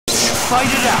Fight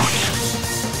it out.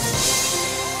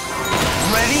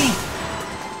 Ready?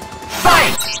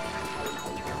 Fight!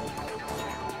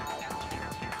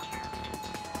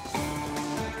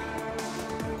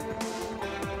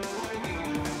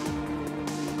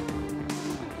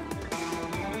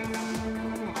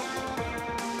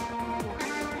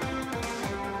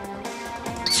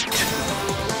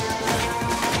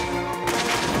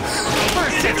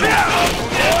 First hit down!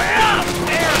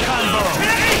 Air combo!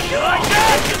 You like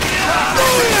that?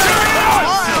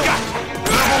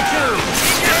 Level 2!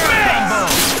 Air combo!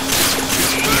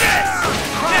 Yes!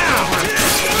 Now!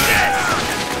 Yes!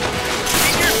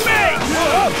 In your face!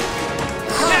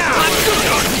 Now!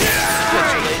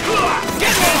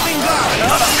 Get dancing guard!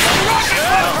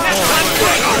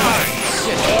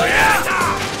 Oh yeah!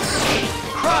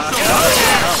 Crossover!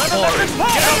 Levermetric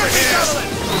pulse!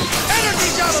 Energy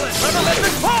javelin!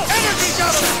 Levermetric pulse! Energy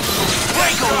javelin!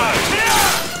 Breakaway!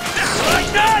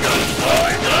 Like that!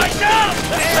 Like that!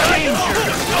 Danger!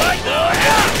 Like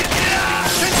that!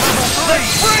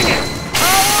 Let's bring it!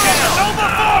 Power! Nova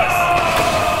force!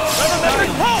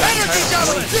 Levermetric pulse! Energy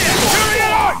javelin!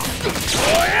 Superior arc!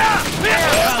 Oh yeah! Air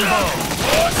combo!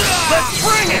 Let's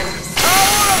bring it!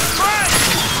 Power of strength!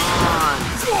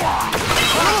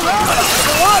 Level up!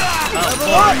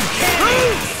 Level up!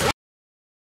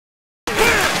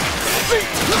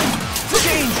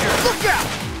 Danger! Look out!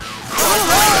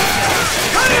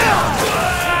 Cut it out!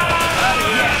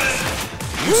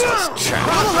 Useless trap.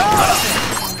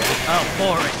 Oh,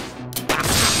 boring.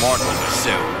 Mortal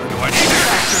pursuit. You are neither.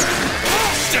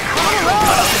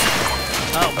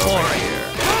 Oh, boring.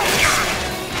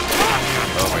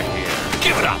 Over here.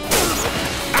 Give it up.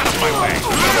 Out of my way.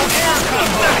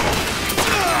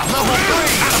 Level 3.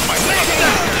 Out of my way.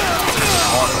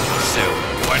 Mortal pursuit.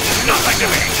 You are nothing to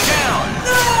me. Down.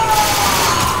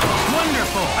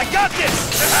 Wonderful. I got this.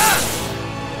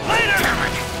 Later.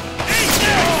 Eat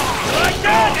this. You like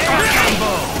that? Air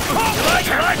combo.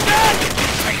 You like that?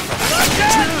 Like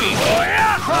that? Oh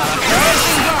yeah.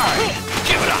 Crossing guard.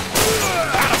 Give it up.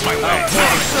 Out of my way.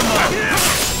 Maximum.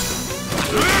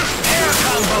 Air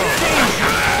combo.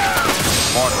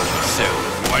 Mortal pursuit.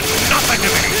 You are nothing to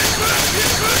me.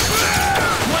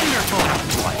 Wonderful.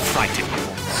 Do I frighten you?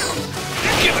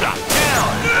 Give it up.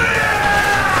 Down.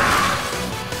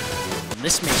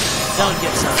 This means don't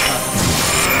get so tough.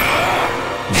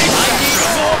 I need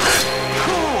more.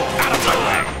 Cool. Out of my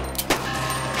way.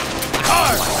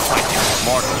 Hard.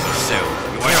 Mortal pursuit.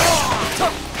 You are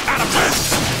out of my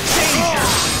Danger.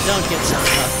 Don't get so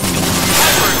tough.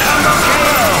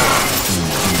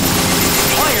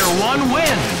 Player 1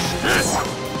 wins.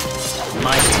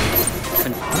 My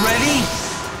Ready?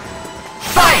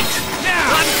 Fight!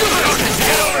 Now. I'm good.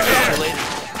 Get over here.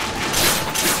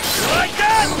 Like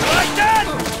that? Like that?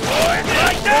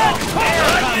 Like that?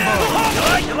 Air combo.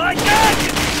 You like that?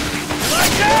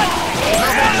 Like that?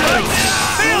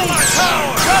 Feel my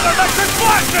power! Got electric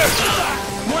blaster!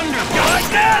 Wonderful! You like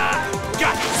that?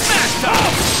 Got smashed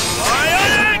up!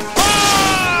 Bionic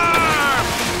arm!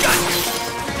 Got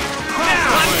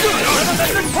now! I'm good!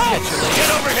 Levermetric pulse! Get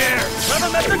over here!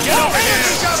 Levermetric pulse! Get over here!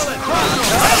 Energy javelin!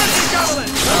 Energy javelin!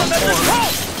 Levermetric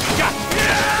pulse! Got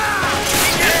get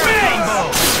combo!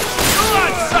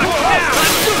 Blood suck now!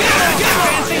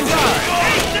 Advancing guard!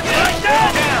 Like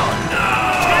that? Down!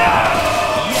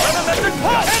 Levermetric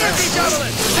pulse! Energy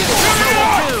javelin! Level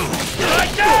 2!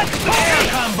 Like that? Air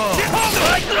combo!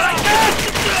 Like that?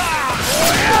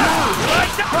 Oh yeah!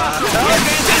 Like that?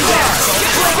 Advancing guard!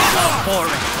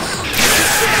 boring.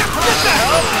 Get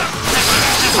back!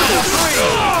 Level 3!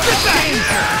 Get back!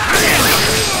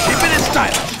 keep it in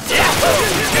style.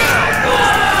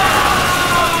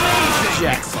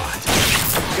 Jackpot.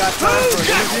 Got time for an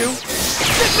interview?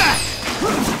 Get back!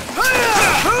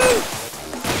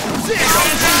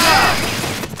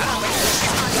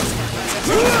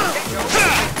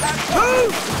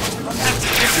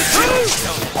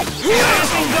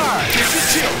 Dancing guard!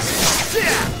 Dancing guard!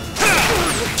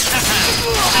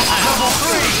 Level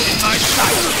 3 in my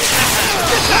sight!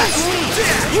 Get back!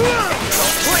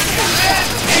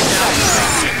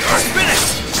 Spin it!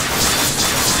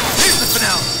 Here's the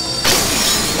finale!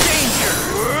 Danger!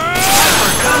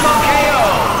 Combo KO!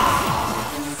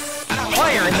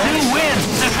 Player 2 wins!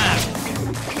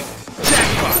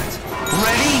 Jackpot!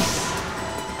 Ready?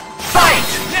 Fight!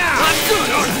 Now! I'm good!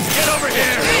 Get over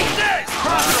here! Eat this!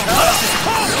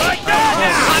 Like that!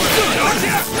 I'm good!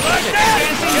 Like that!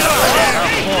 Get over here!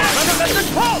 Eat this! Levermetric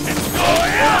pulse! Oh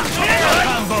yeah! Air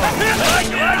combo! Like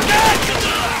that!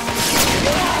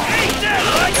 Eat this!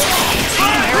 Like that!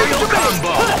 Aerial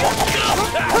combo!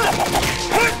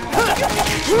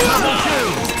 Level 2!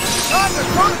 Time to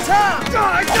front town!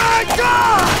 Die! my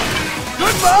God!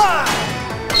 Goodbye!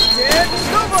 Dead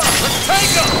Nova! Let's take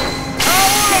him!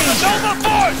 Power of the Nova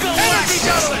Force! Energy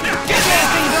juggling! Get that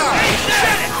thing up!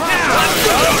 Set it now! Let's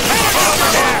go!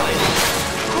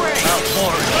 Great!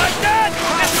 Like that!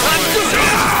 Let's do it!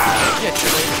 Get your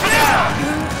lady. Now!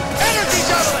 Energy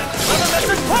juggling!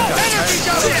 Levimetric pulse! Energy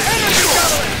juggling! Energy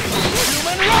juggling!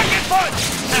 Human rocket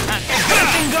punch!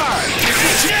 Advancing guard.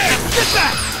 Get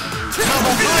back!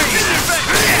 Double blade.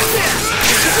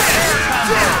 Air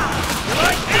combo.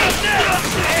 Like this!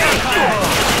 Air combo.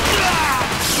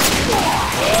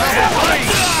 Double blade.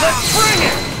 Let's bring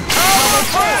it! Double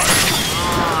force!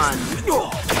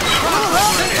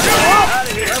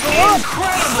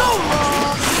 Incredible.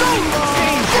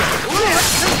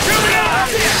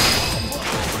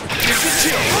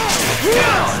 Danger.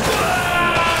 Down.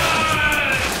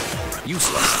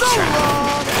 Useless. Air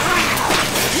combo.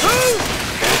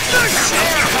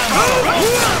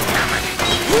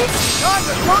 Time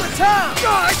to throw the town!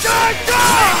 Die!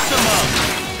 Maximum.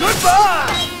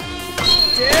 Goodbye!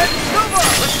 Dead Nova!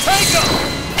 Let's take him!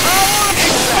 Power of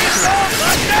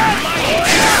like that!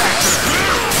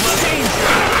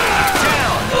 Danger.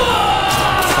 Down.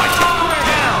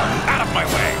 Down. Out of my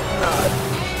way.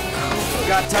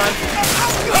 Got time?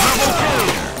 Level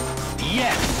 2.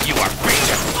 Yes. You are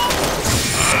beaten.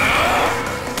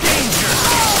 Danger.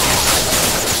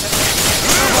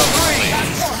 Level 3.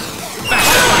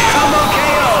 Combo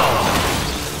KO.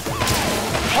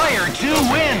 Player 2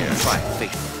 wins. Try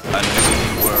fate. A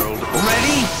new world.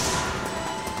 Ready?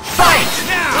 Fight!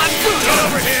 Now! Let's do it! Get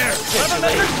over here!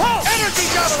 Levimetric pulse! Energy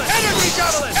javelin! Energy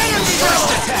javelin! Energy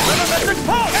javelin! Levimetric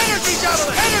pulse! Energy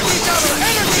javelin! Energy javelin!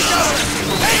 Energy javelin!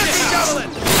 Energy javelin!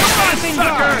 Advancing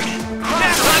guard.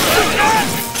 Now! Let's do it!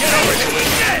 Get over here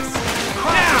with this!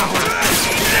 Now!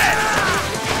 This!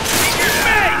 In your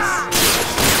face!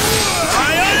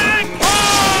 Ionic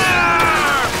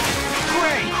arm!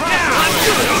 Great. Now! Let's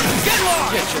do it! Get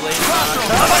lost! Get your lady.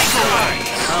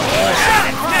 Set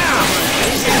it now!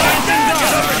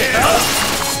 Get over here!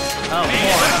 Oh,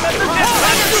 boy.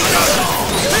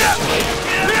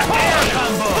 Air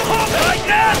combo. Like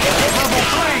that! Level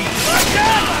 3. Like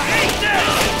that! Eat this!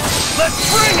 Let's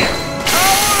bring it!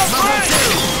 Power of Level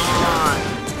 2.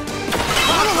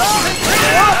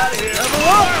 Level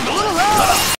up! A little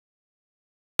help!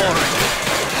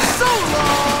 So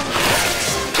long!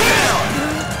 Down.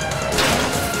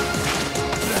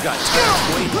 Got time.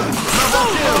 Wait. Level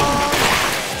 2.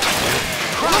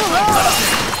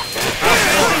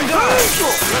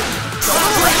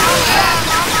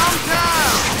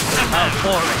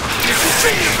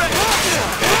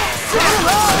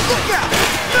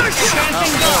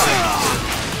 Advancing guard.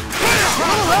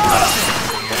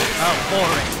 How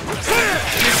boring.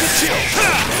 Advancing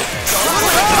guard. How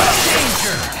boring.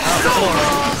 Danger. How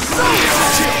boring.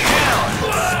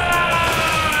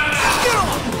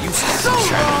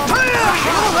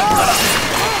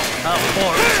 How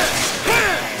boring.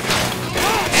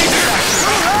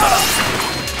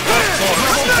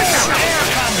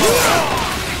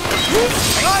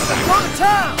 Time to go to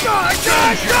town! Die!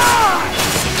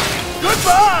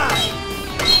 Goodbye!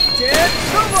 Dead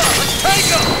Nova! Let's take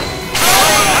him!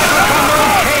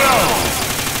 KO.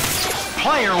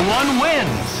 Player 1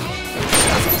 wins.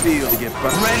 Feel to get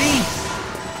busted. Ready?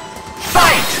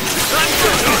 Fight!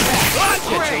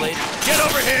 Get your lady. Get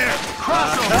over here!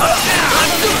 Crossover.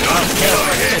 Get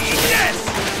over here! Yes!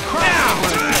 Now!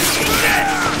 Yes!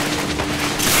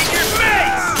 In your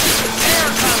face! Air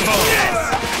combo. Yes!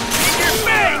 In your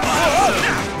face!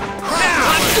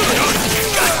 Now!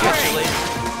 Get your lady.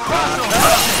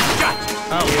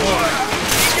 How boring.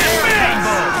 In your face!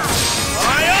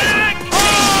 Ionic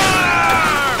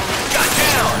arm! Got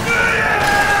down.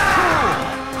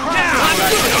 Now!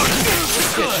 Get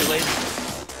your lady.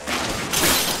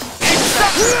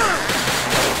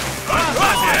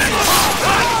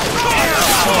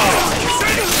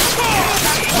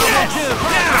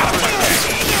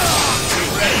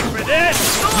 Ready for this?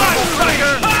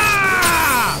 Motherfucker!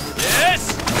 This?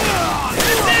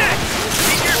 Next!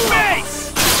 In your face!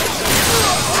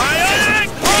 Ionic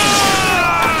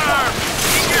arm!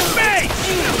 In your face!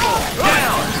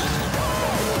 Down.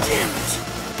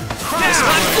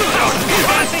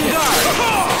 Advancing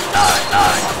guard.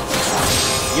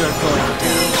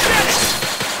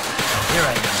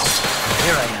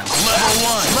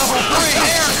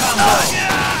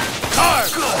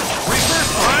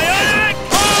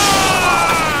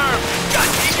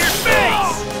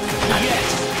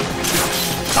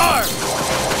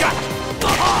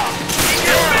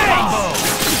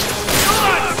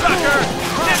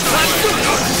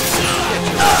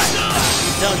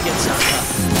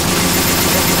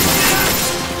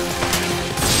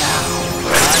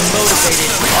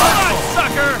 Come on,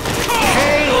 sucker!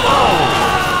 KO.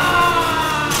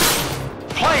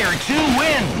 Player 2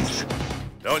 wins.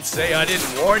 Don't say I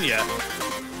didn't warn you.